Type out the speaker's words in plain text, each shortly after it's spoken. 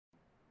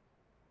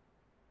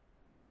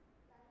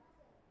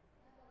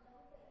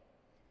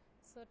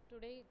So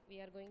today we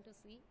are going to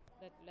see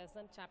that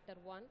lesson chapter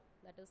 1,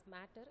 that is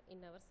matter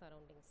in our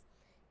surroundings.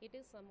 It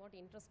is somewhat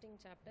interesting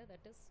chapter,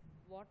 that is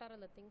what are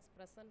all the things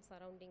present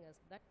surrounding us,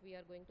 that we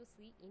are going to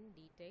see in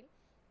detail,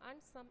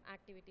 and some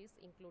activities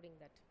including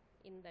that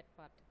in that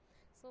part.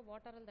 So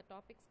what are all the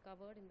topics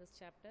covered in this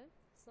chapter?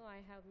 So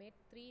I have made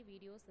 3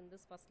 videos in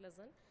this first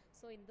lesson.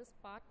 So in this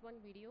part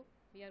 1 video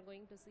we are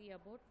going to see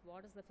about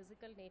what is the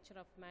physical nature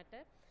of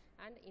matter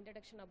and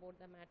introduction about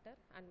the matter,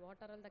 and what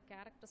are all the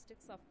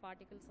characteristics of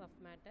particles of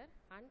matter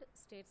and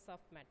states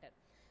of matter.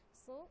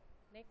 So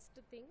next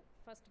thing,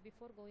 first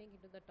before going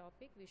into the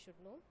topic, we should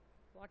know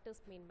what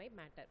is mean by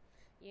matter.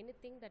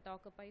 Anything that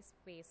occupies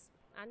space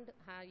and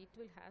it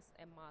will has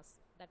a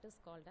mass, that is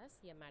called as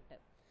a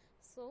matter.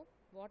 So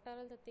what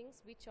are all the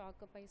things which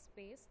occupy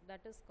space,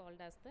 that is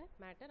called as the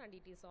matter, and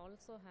it is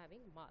also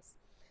having mass.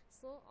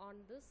 So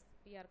on this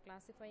we are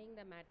classifying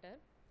the matter.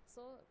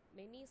 So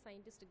many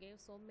scientists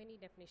gave so many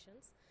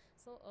definitions.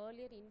 So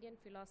earlier Indian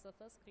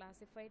philosophers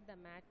classified the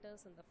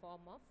matters in the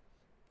form of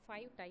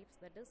 5 types,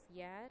 that is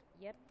air,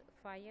 earth,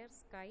 fire,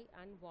 sky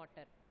and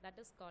water, that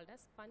is called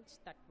as Panch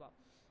Tattva.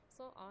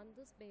 So on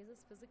this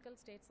basis physical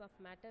states of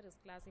matter is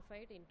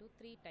classified into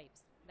 3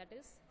 types, that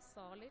is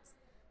solids,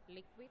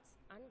 liquids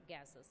and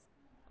gases.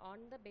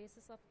 On the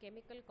basis of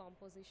chemical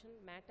composition,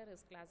 matter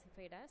is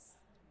classified as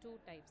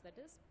 2 types, that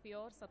is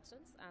pure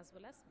substance as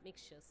well as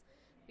mixtures.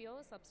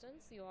 Pure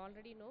substance, you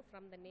already know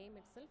from the name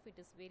itself, it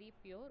is very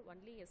pure,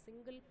 only a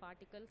single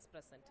particle is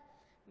present.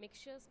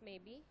 Mixtures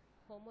may be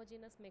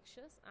homogeneous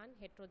mixtures and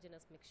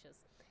heterogeneous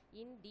mixtures.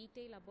 In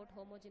detail about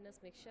homogeneous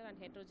mixture and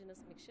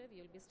heterogeneous mixture we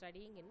will be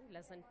studying in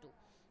lesson 2.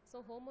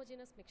 So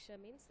homogeneous mixture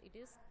means it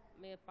is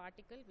a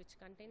particle which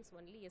contains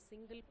only a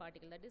single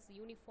particle, that is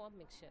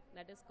uniform mixture,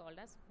 that is called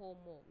as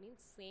homo,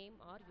 means same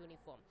or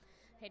uniform.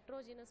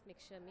 Heterogeneous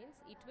mixture means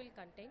it will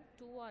contain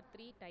 2 or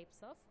 3 types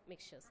of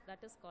mixtures,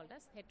 that is called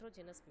as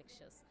heterogeneous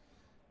mixtures.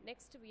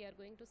 Next we are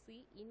going to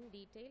see in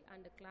detail,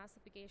 and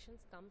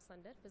classifications comes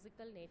under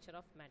physical nature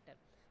of matter.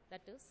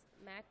 That is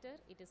matter,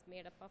 it is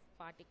made up of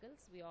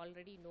particles, we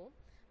already know,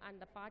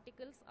 and the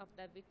particles of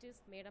the which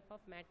is made up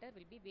of matter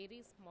will be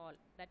very small,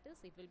 that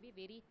is it will be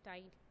very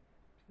tiny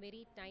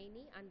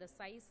and the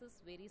size is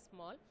very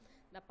small.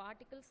 The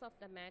particles of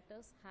the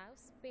matters have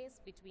space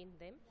between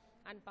them,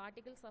 and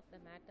particles of the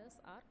matters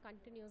are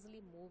continuously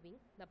moving.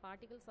 The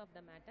particles of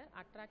the matter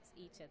attracts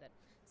each other.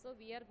 So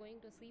we are going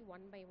to see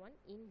one by one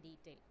in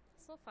detail.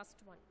 So first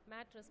one,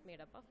 matter is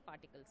made up of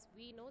particles.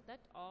 We know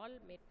that all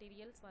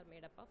materials are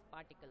made up of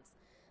particles.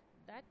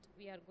 That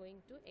we are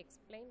going to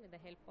explain with the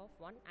help of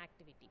one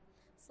activity.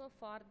 So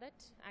for that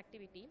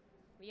activity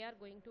we are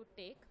going to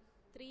take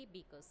 3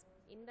 beakers.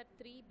 In the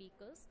 3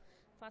 beakers,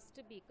 first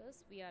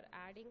beakers we are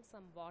adding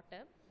some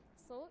water.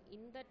 So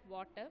in that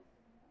water,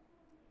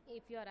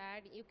 if you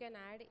can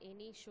add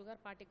any sugar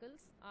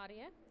particles or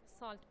a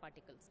salt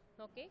particles,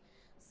 okay.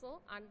 So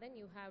and then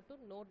you have to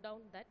note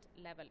down that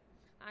level,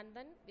 and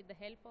then with the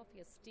help of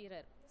a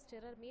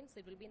stirrer means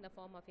it will be in the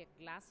form of a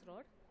glass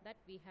rod, that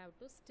we have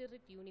to stir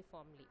it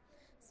uniformly.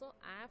 So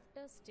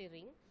after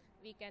stirring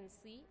we can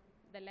see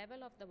the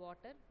level of the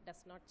water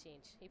does not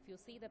change. If you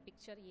see the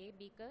picture A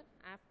beaker,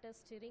 after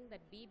stirring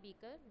that B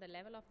beaker, the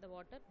level of the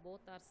water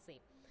both are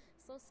same.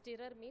 So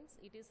stirrer means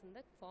it is in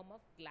the form of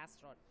glass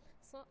rod.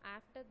 So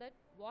after that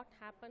what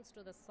happens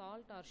to the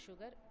salt or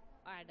sugar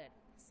added?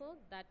 So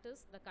that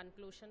is the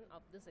conclusion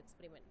of this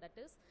experiment, that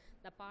is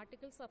the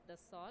particles of the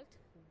salt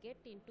get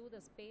into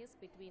the space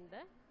between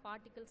the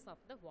particles of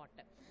the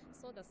water.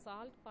 So the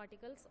salt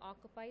particles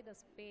occupy the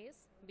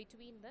space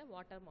between the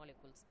water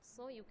molecules.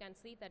 So you can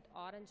see that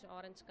orange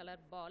color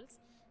balls,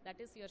 that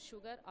is your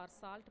sugar or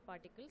salt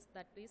particles,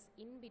 that is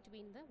in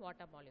between the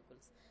water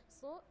molecules.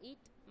 So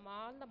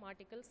all the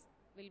particles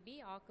will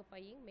be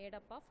occupying made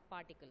up of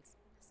particles.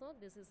 So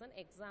this is an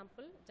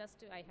example,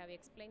 just I have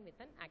explained with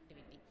an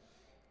activity.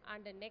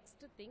 And the next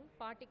thing,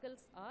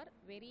 particles are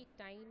very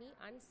tiny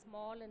and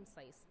small in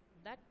size,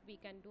 that we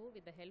can do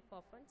with the help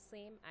of one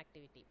same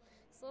activity.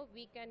 So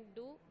we can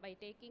do by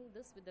taking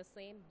this with the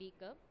same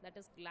beaker, that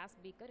is glass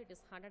beaker, it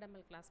is 100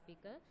 ml glass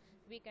beaker.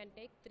 We can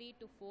take 3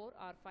 to 4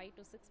 or 5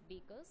 to 6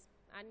 beakers,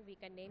 and we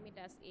can name it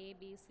as A,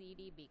 B, C,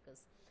 D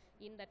beakers.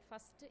 In that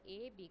first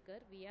A beaker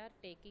we are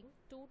taking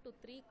 2 to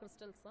 3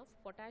 crystals of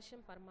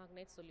potassium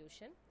permanganate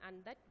solution, and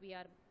that we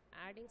are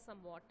adding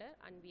some water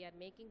and we are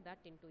making that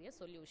into a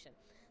solution.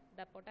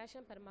 The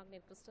potassium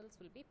permanganate crystals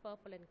will be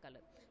purple in color.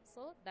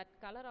 So that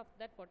color of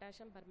that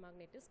potassium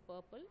permanganate is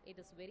purple, it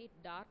is very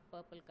dark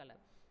purple color.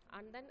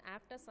 And then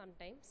after some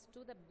times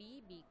to the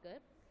B beaker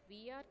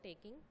we are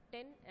taking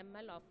 10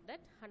 ml of that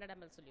 100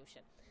 ml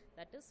solution.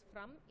 That is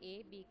from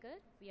A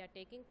beaker we are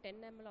taking 10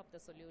 ml of the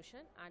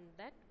solution, and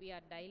that we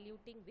are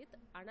diluting with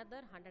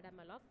another 100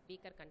 ml of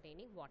beaker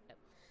containing water.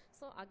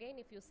 So again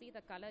if you see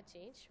the color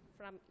change,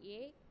 from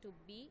A to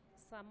B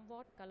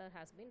somewhat color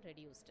has been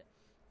reduced.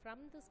 From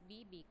this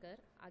B beaker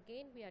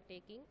again we are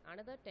taking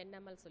another 10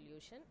 ml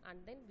solution, and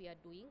then we are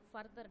doing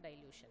further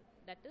dilution.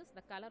 That is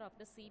the color of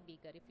the C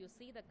beaker. If you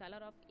see the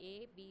color of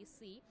A, B,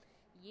 C,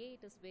 A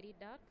it is very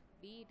dark,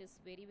 B it is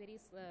very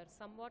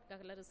somewhat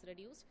color is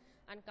reduced,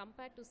 and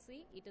compared to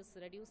C it is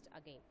reduced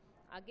again.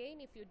 Again,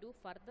 if you do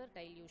further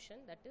dilution,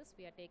 that is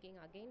we are taking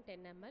again 10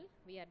 ml,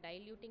 we are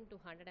diluting to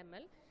 100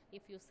 ml.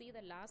 If you see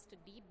the last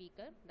D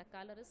beaker, the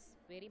color is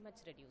very much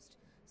reduced.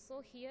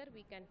 So here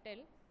we can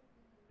tell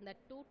that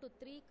 2 to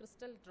 3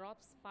 crystal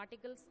drops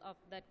particles of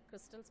that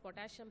crystal's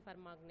potassium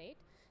permanganate,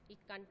 it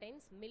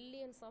contains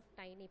millions of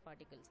tiny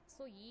particles.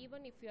 So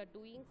even if you are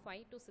doing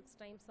 5 to 6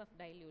 times of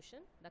dilution,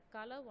 the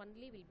color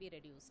only will be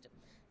reduced.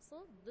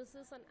 So this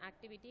is an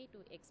activity to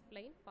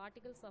explain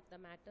particles of the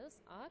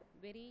matters are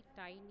very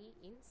tiny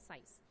in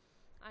size.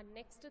 And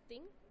next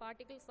thing,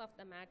 particles of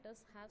the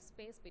matters have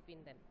space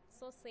between them.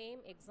 So same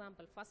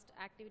example, first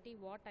activity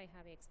what I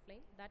have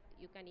explained, that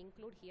you can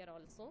include here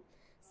also.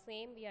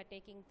 Same, we are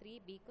taking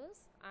 3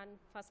 beakers, and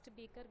first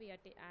beaker we are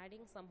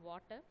adding some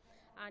water,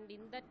 and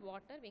in that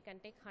water we can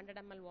take 100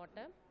 ml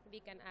water. We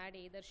can add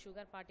either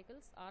sugar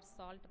particles or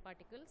salt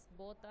particles,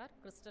 both are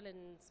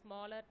crystalline,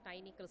 smaller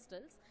tiny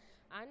crystals.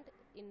 And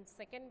in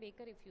second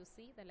beaker, if you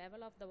see, the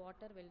level of the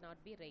water will not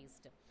be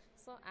raised.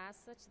 So as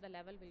such the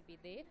level will be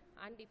there,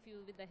 and if you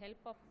with the help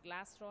of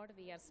glass rod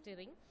we are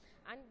stirring,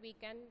 and we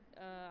can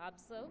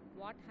observe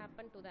what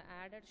happened to the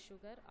added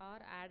sugar or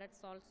added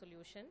salt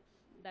solution.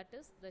 That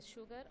is, the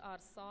sugar or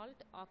salt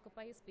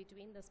occupies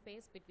between the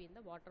space between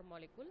the water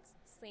molecules.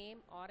 Same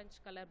orange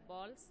color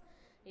balls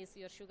is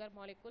your sugar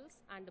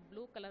molecules, and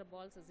blue color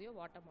balls is your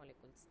water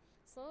molecules.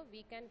 So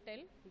we can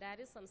tell there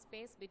is some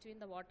space between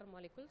the water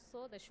molecules.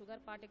 So the sugar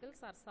particles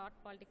or salt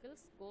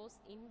particles goes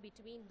in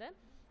between the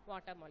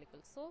water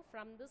molecules. So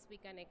from this we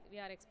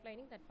are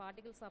explaining that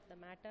particles of the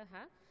matter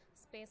have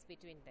space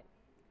between them.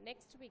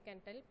 Next we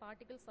can tell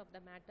particles of the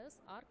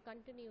matters are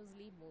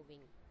continuously moving.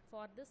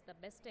 For this, the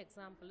best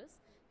example is,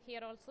 here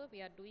also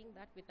we are doing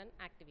that with an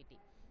activity.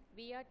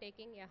 We are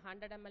taking a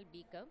 100 ml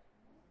beaker.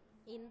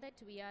 In that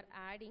we are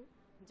adding,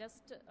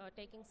 just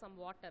taking some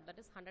water, that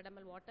is 100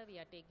 ml water we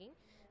are taking.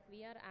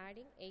 We are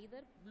adding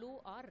either blue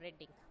or red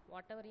ink.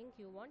 Whatever ink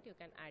you want, you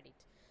can add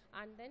it.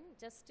 And then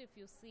just if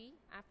you see,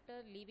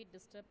 after leave it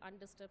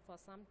undisturbed for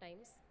some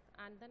times,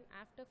 and then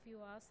after few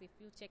hours if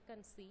you check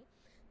and see,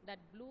 that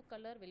blue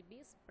color will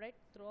be spread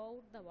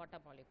throughout the water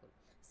molecule.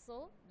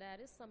 So there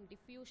is some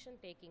diffusion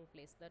taking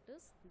place, that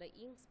is the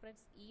ink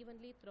spreads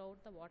evenly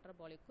throughout the water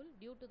molecule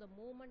due to the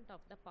movement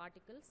of the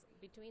particles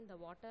between the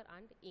water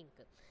and ink.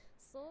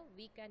 So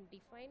we can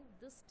define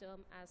this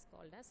term as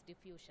called as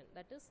diffusion,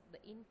 that is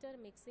the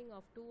intermixing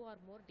of two or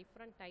more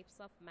different types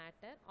of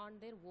matter on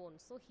their own.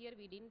 So here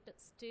we didn't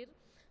stir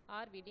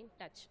or we didn't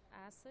touch,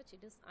 as such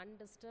it is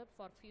undisturbed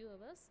for few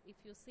hours. If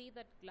you see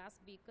that glass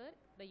beaker,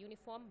 the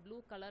uniform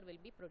blue color will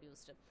be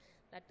produced,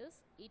 that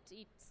is it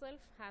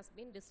itself has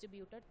been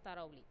distributed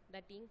thoroughly,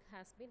 that ink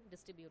has been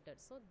distributed.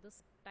 So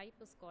this type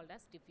is called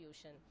as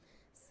diffusion.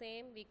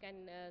 Same we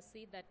can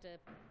see that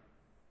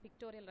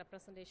pictorial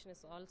representation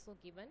is also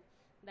given,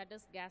 that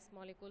is gas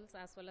molecules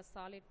as well as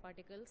solid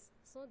particles.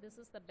 So this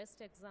is the best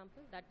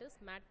example, that is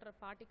matter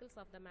particles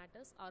of the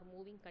matters are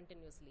moving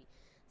continuously.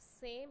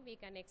 Same we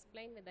can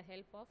explain with the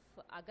help of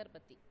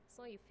agarbatti.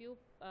 So if you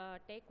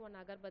take one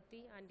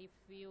agarbatti, and if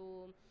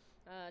you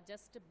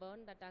just burn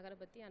that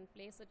agarbatti and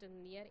place it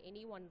in near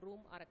any one room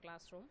or a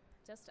classroom,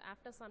 just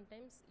after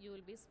sometimes you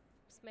will be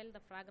smell the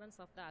fragrance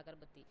of the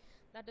agarbatti.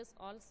 That is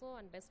also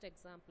a best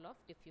example of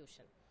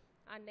diffusion.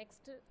 And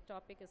next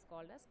topic is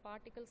called as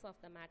particles of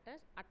the matter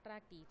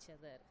attract each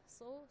other.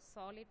 So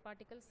solid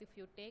particles if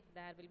you take,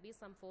 there will be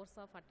some force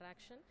of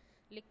attraction.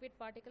 Liquid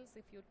particles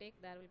if you take,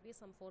 there will be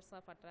some force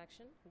of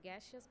attraction.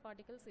 Gaseous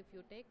particles if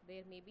you take,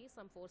 there may be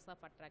some force of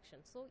attraction.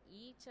 So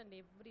each and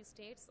every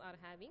states are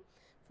having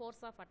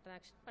force of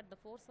attraction, but the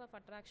force of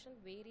attraction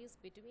varies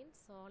between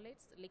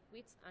solids,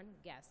 liquids and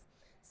gas.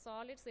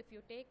 Solids if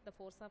you take, the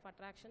force of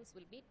attractions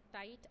will be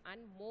tight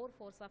and more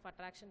force of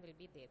attraction will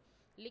be there.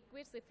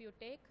 Liquids if you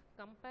take,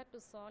 compared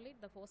to solid,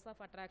 the force of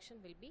attraction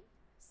will be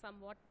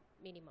somewhat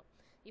minimum.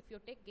 If you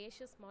take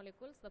gaseous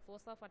molecules, the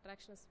force of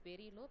attraction is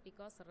very low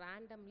because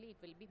randomly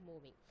it will be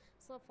moving.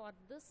 So for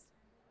this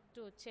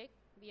to check,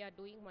 we are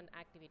doing one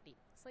activity.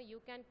 So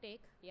you can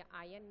take a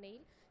iron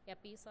nail, a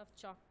piece of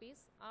chalk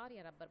piece or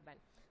a rubber band.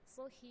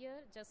 So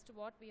here just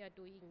what we are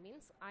doing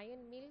means,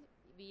 iron nail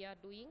we are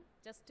doing,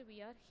 just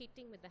we are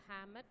hitting with the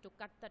hammer to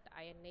cut that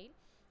iron nail,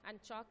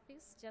 and chalk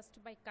piece just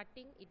by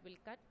cutting it will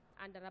cut,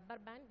 and the rubber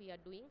band we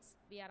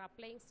are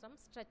applying some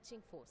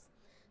stretching force.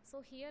 So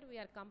here we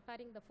are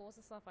comparing the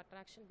forces of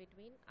attraction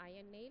between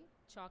iron nail,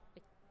 chalk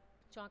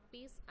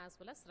piece as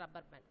well as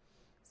rubber band.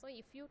 So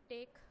if you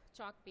take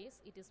chalk piece,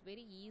 it is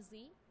very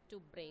easy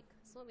to break.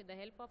 So with the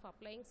help of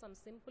applying some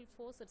simple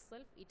force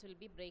itself, it will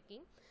be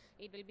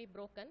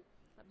broken,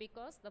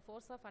 because the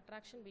force of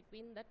attraction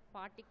between the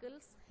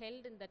particles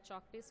held in the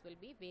chalk piece will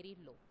be very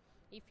low.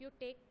 If you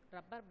take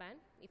rubber band,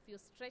 if you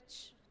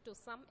stretch to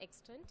some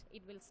extent,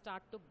 it will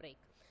start to break.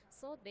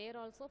 So there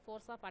also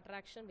force of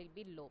attraction will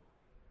be low,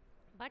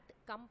 but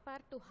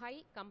compared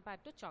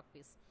to chalk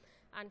piece.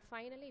 And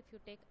finally, if you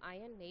take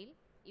iron nail,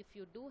 if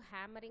you do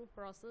hammering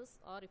process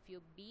or if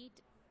you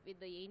beat with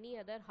any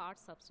other hard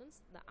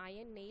substance, the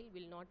iron nail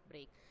will not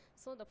break.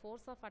 So the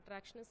force of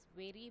attraction is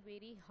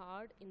very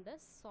hard in the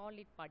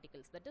solid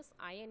particles. That is,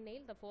 iron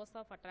nail, the force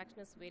of attraction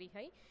is very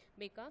high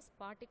because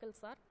particles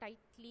are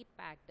tightly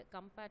packed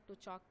compared to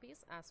chalk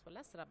piece as well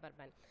as rubber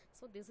band.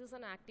 So this is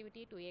an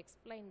activity to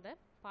explain the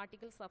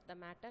particles of the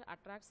matter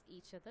attracts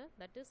each other.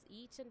 That is,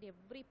 each and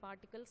every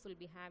particles will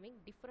be having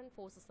different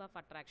forces of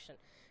attraction,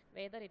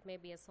 whether it may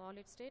be a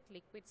solid state,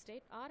 liquid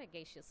state or a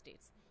gaseous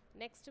states.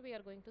 Next we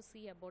are going to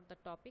see about the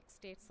topic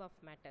states of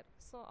matter.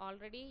 So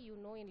already you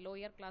know in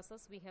lower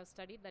classes we have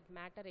studied that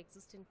matter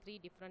exists in three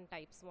different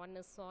types. One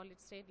is solid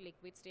state,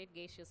 liquid state,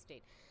 gaseous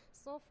state.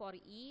 So for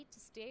each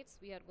states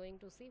we are going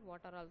to see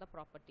what are all the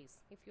properties.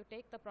 If you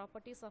take the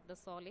properties of the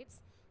solids,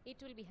 it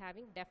will be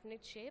having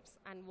definite shapes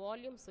and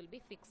volumes will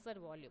be fixed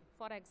volume.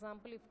 For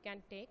example, if you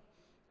can take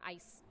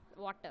ice,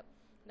 water.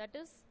 That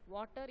is,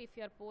 water if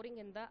you are pouring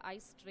in the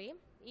ice tray,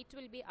 it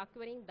will be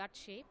acquiring that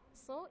shape,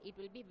 so it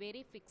will be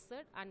very fixed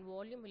and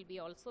volume will be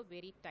also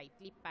very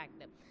tightly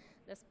packed.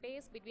 The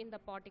space between the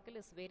particle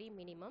is very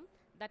minimum,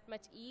 that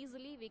much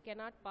easily we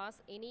cannot pass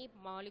any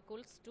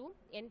molecules to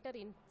enter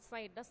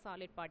inside the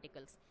solid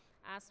particles.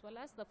 As well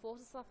as the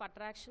forces of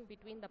attraction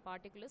between the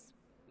particles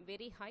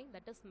very high,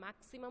 that is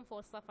maximum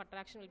force of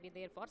attraction will be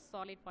there for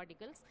solid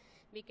particles.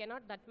 We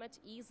cannot that much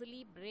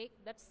easily break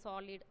that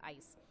solid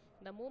ice.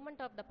 The movement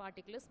of the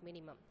particle is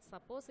minimum.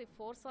 Suppose if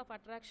force of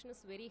attraction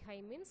is very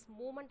high means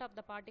movement of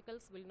the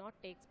particles will not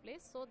take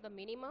place, so the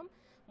minimum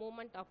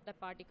movement of the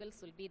particles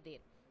will be there.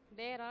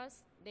 There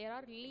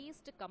are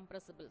least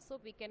compressible, so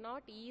we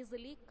cannot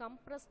easily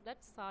compress that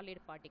solid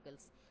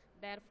particles.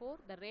 Therefore,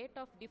 the rate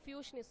of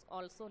diffusion is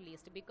also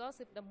least,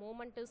 because if the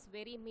moment is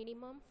very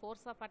minimum,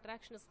 force of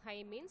attraction is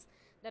high means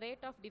the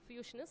rate of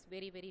diffusion is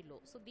very low.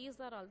 So these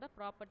are all the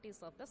properties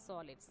of the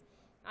solids.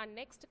 And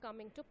next,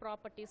 coming to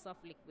properties of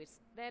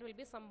liquids, there will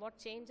be somewhat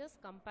changes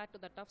compared to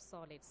that of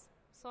solids.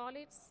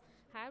 Solids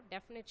have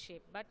definite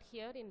shape, but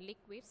here in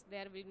liquids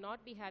there will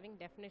not be having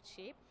definite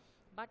shape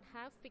but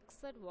have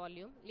fixed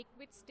volume.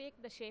 Liquids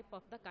take the shape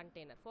of the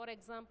container. For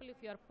example, if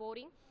you are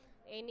pouring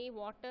any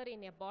water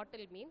in a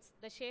bottle means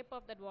the shape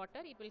of that water,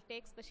 it will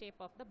takes the shape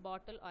of the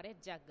bottle or a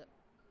jug.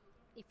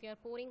 If you are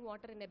pouring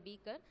water in a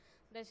beaker,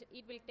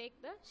 it will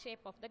take the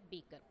shape of that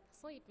beaker.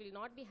 So it will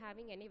not be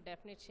having any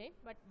definite shape,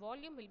 but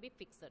volume will be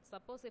fixed.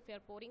 Suppose if you are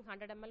pouring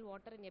 100 ml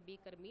water in a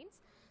beaker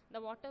means the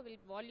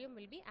volume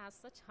will be as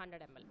such 100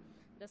 ml.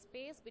 The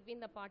space between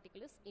the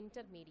particle is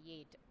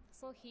intermediate.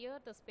 So here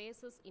the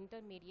space is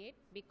intermediate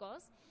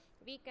because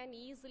we can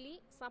easily,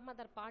 some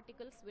other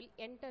particles will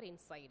enter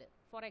inside.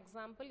 For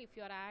example, if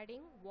you are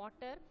adding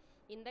water,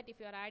 in that if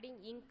you are adding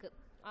ink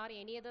or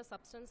any other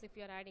substance, if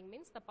you are adding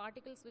means the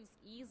particles will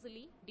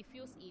easily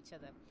diffuse each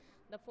other.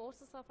 The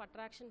forces of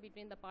attraction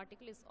between the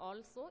particle is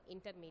also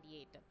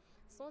intermediate.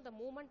 So the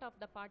movement of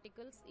the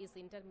particles is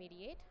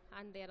intermediate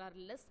and they are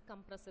less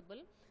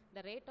compressible.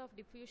 The rate of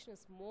diffusion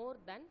is more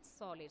than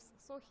solids.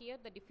 So here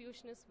the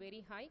diffusion is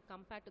very high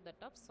compared to that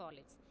of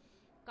solids.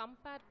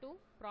 Compared to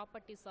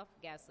properties of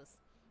gases.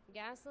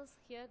 Gases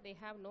here they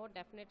have no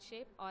definite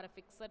shape or a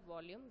fixed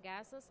volume.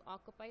 Gases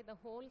occupy the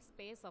whole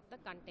space of the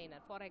container.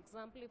 For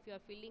example, if you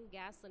are filling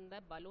gas in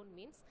the balloon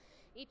means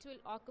it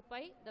will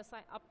occupy the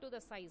up to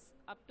the size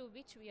up to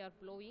which we are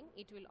blowing,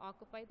 it will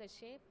occupy the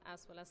shape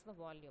as well as the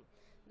volume.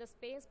 The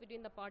space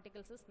between the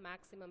particles is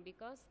maximum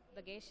because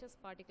the gaseous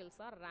particles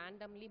are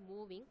randomly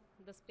moving.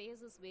 The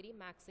space is very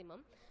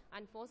maximum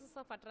and forces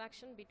of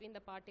attraction between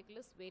the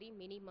particles is very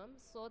minimum,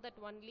 so that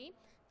only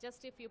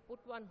just if you put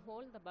one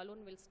hole the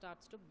balloon will start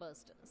to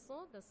burst.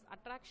 So this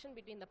attraction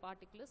between the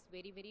particles is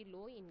very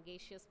low in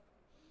gaseous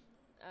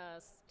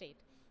state.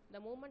 The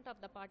movement of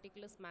the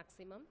particle is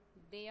maximum.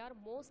 They are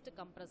most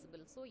compressible.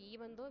 So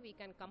even though we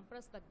can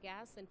compress the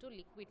gas into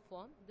liquid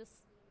form, this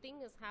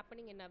thing is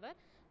happening in our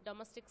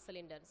domestic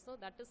cylinder. So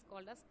that is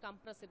called as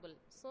compressible.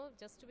 So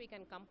just we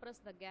can compress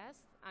the gas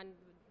and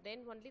then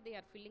only they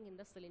are filling in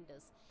the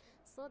cylinders.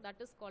 So that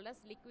is called as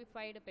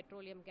liquefied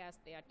petroleum gas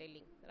they are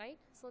telling, right?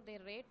 So the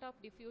rate of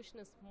diffusion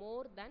is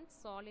more than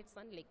solids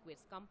and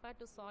liquids. Compared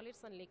to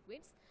solids and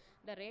liquids,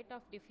 the rate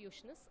of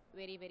diffusion is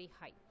very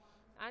high.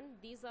 And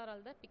these are all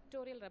the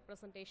pictorial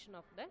representation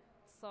of the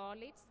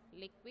solids,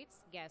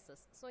 liquids,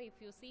 gases. So if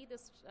you see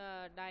this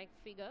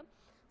figure,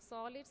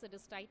 solids it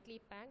is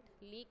tightly packed,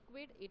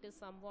 liquid it is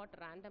somewhat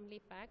randomly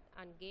packed,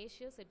 and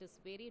gaseous it is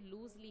very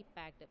loosely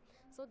packed.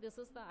 So this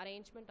is the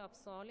arrangement of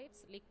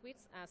solids,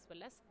 liquids as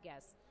well as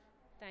gas.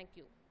 Thank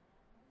you.